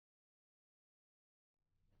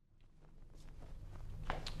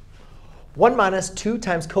1 minus 2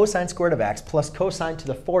 times cosine squared of x plus cosine to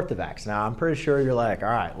the 4th of x. Now, I'm pretty sure you're like, all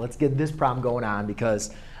right, let's get this problem going on,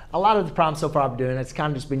 because a lot of the problems so far I've been doing, it's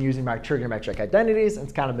kind of just been using my trigonometric identities, and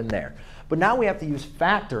it's kind of been there. But now we have to use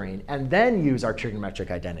factoring and then use our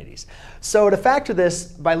trigonometric identities. So to factor this,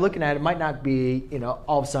 by looking at it, might not be,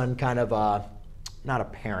 all of a sudden kind of not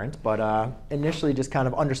apparent, but initially just kind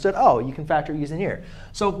of understood, oh, you can factor using here.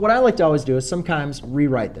 So what I like to always do is sometimes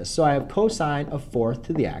rewrite this. So I have cosine of 4th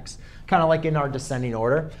to the x, kind of like in our descending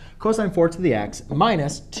order. Cosine 4th to the x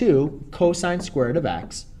minus 2 cosine squared of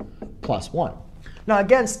x plus 1. Now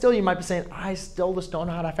again, still you might be saying, I still just don't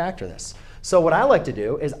know how to factor this. So what I like to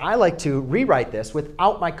do is I like to rewrite this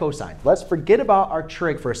without my cosine. Let's forget about our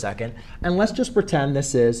trig for a second, and let's just pretend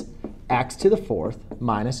this is x to the 4th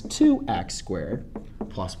minus 2x squared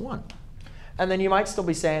plus 1. And then you might still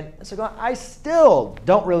be saying, so I still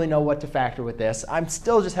don't really know what to factor with this. I'm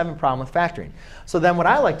still just having a problem with factoring. So then what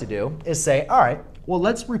I like to do is say, all right, well,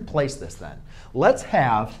 let's replace this then. Let's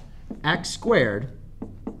have x squared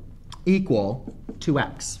equal to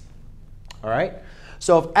x. All right?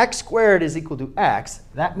 So if x squared is equal to x,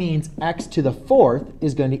 that means x to the 4th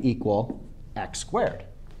is going to equal x squared.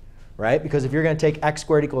 Right? Because if you're going to take x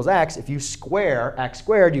squared equals x, if you square x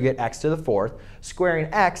squared, you get x to the 4th. Squaring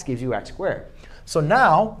x gives you x squared. So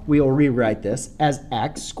now we will rewrite this as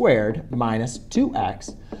x squared minus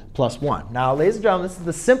 2x plus 1. Now, ladies and gentlemen, this is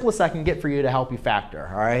the simplest I can get for you to help you factor.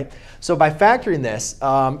 All right? So by factoring this,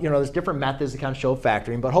 there's different methods to kind of show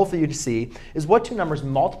factoring, but hopefully you see is what two numbers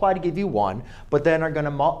multiply to give you 1, but then are going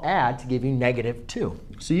to add to give you negative 2.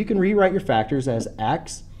 So you can rewrite your factors as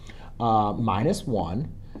x minus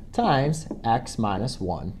 1 times x minus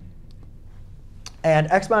 1.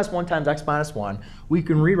 And x minus 1 times x minus 1, we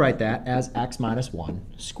can rewrite that as x minus 1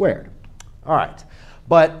 squared. All right.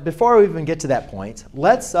 But before we even get to that point,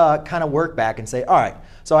 let's kind of work back and say, all right,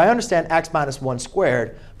 so I understand x minus 1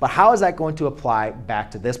 squared, but how is that going to apply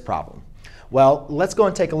back to this problem? Well, let's go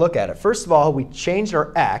and take a look at it. First of all, we changed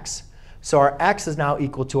our x, so our x is now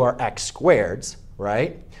equal to our x squareds,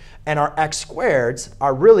 right? And our x squareds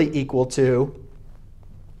are really equal to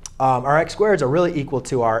our x squareds are really equal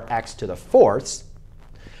to our x to the 4ths,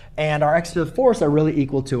 and our x to the 4ths are really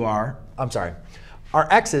equal to our, our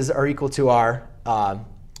x's are equal to our,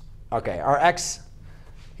 our x,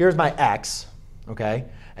 here's my x, okay,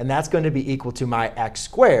 and that's going to be equal to my x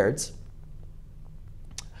squareds,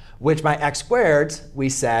 which my x squareds, we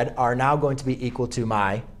said, are now going to be equal to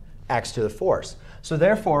my x to the 4ths. So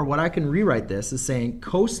therefore, what I can rewrite this is saying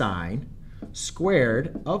cosine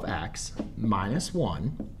squared of x minus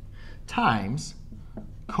 1 times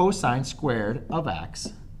cosine squared of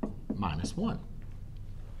x minus 1.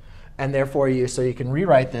 And therefore, you can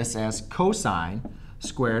rewrite this as cosine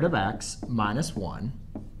squared of x minus 1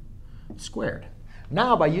 squared.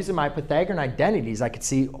 Now, by using my Pythagorean identities, I could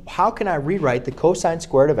see how can I rewrite the cosine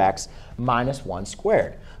squared of x minus 1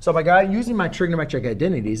 squared. So by using my trigonometric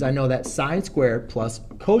identities, I know that sine squared plus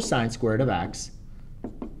cosine squared of x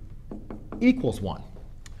equals 1.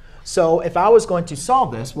 So if I was going to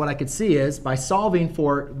solve this, what I could see is by solving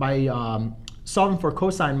for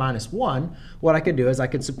cosine minus 1, what I could do is I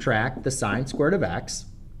could subtract the sine squared of x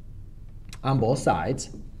on both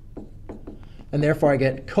sides. And therefore, I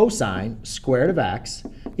get cosine squared of x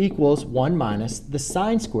equals 1 minus the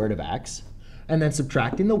sine squared of x. And then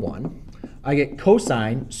subtracting the 1, I get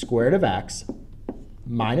cosine squared of x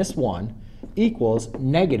minus 1 equals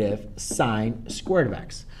negative sine squared of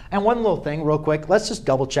x. And one little thing real quick, let's just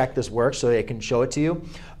double check this works so I can show it to you.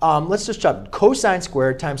 Let's just check cosine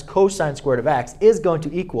squared times cosine squared of x is going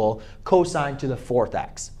to equal cosine to the 4th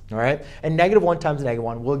x. All right? And negative 1 times negative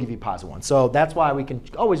 1 will give you positive 1. So that's why we can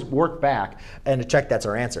always work back and to check that's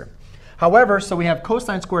our answer. However, so we have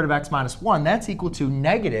cosine squared of x minus 1. That's equal to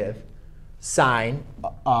negative sine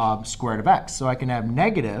squared of x. So I can have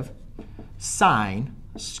negative sine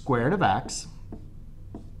squared of x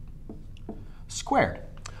squared.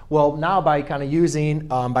 Well, now by kind of using,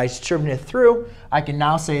 by distributing it through, I can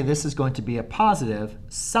now say this is going to be a positive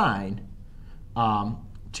sine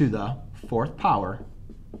to the 4th power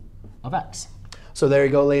of x. So there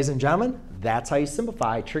you go, ladies and gentlemen. That's how you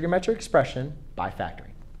simplify trigonometric expression by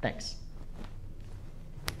factoring. Thanks.